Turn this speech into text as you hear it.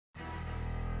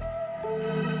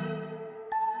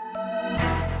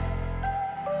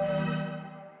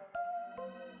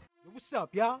What's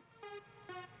up, y'all?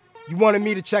 You wanted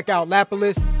me to check out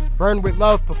Lapillus' Burn With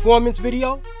Love performance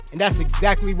video? And that's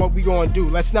exactly what we gonna do.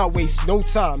 Let's not waste no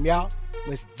time, y'all.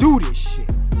 Let's do this shit.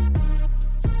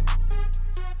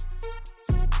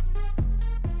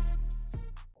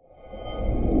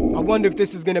 I wonder if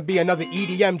this is gonna be another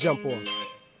EDM jump off.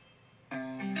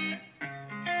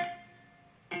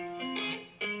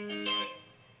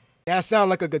 That sound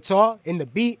like a guitar in the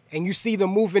beat, and you see them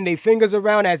moving their fingers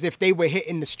around as if they were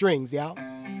hitting the strings, y'all.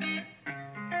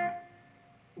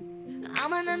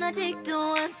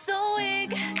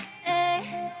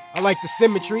 I like the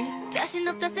symmetry.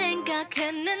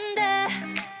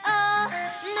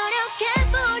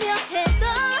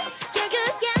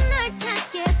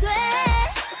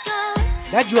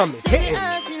 That drum is hitting.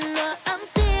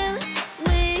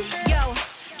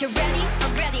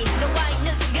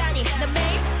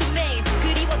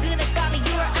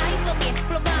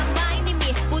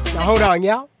 Now hold on,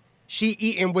 y'all. She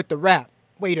eating with the rap.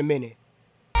 Wait a minute.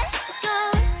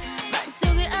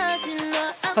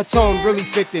 Her tone really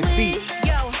fit this beat.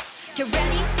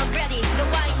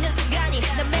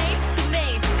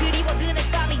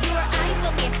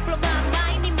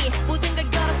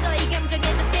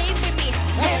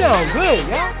 That sound good,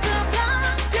 y'all.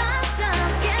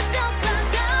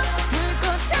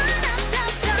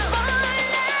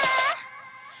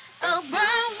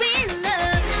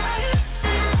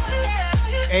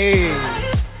 Hey.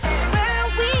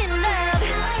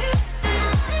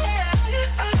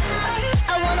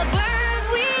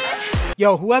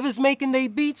 Yo, whoever's making they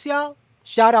beats, y'all,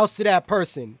 shout outs to that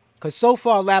person. Cause so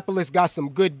far Lapillus got some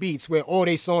good beats with all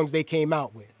they songs they came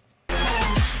out with.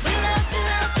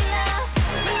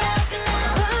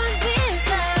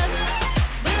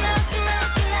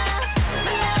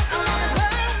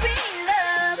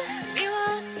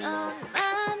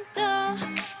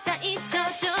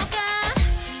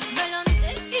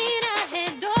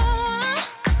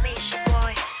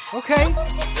 Okay.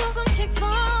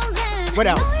 What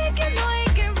else?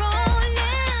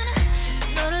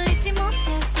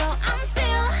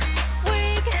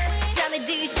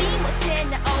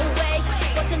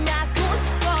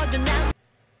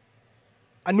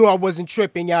 I knew I wasn't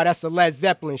tripping, y'all. That's a Led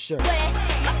Zeppelin shirt. I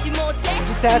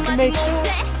just had to make sure.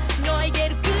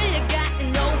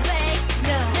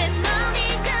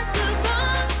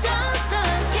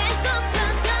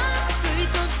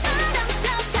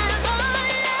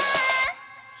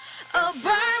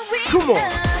 Come on.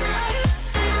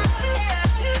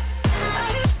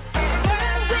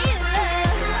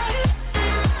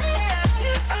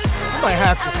 I might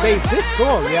have to save this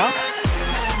song, y'all.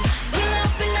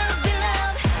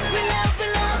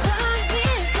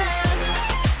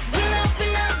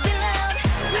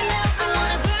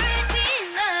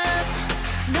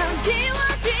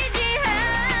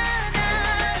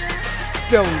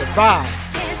 Feeling the vibe.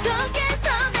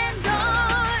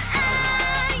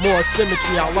 More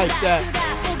symmetry, I like that.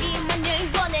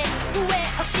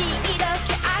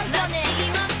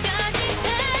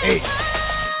 Hey.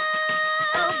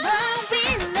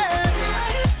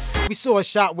 We saw a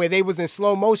shot where they was in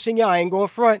slow motion, y'all. I ain't going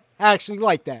front. I actually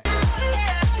like that.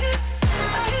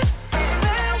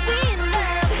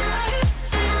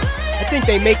 I think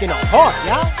they making it hard,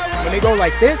 y'all. When they go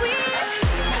like this.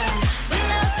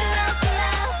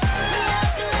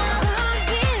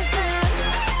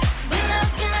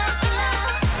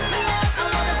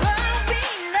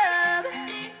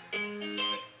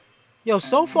 Yo,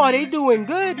 so far they doing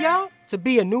good, y'all, to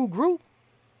be a new group.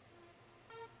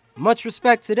 Much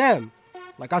respect to them.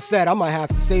 Like I said, I might have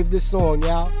to save this song,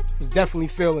 y'all. Was definitely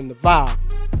feeling the vibe.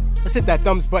 Let's hit that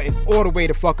thumbs button all the way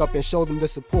to fuck up and show them the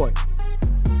support.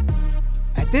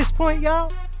 At this point,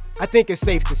 y'all, I think it's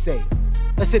safe to say,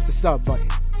 let's hit the sub button.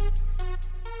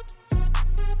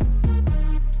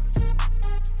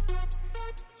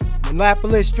 When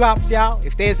Lapillus drops, y'all,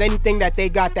 if there's anything that they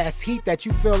got that's heat that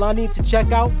you feel I need to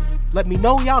check out, let me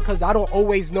know, y'all, because I don't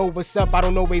always know what's up. I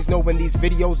don't always know when these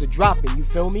videos are dropping, you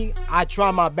feel me? I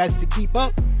try my best to keep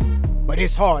up, but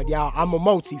it's hard, y'all. I'm a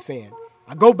multi-fan.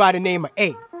 I go by the name of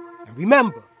A. And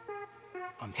remember,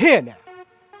 I'm here now.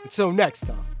 Until next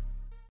time.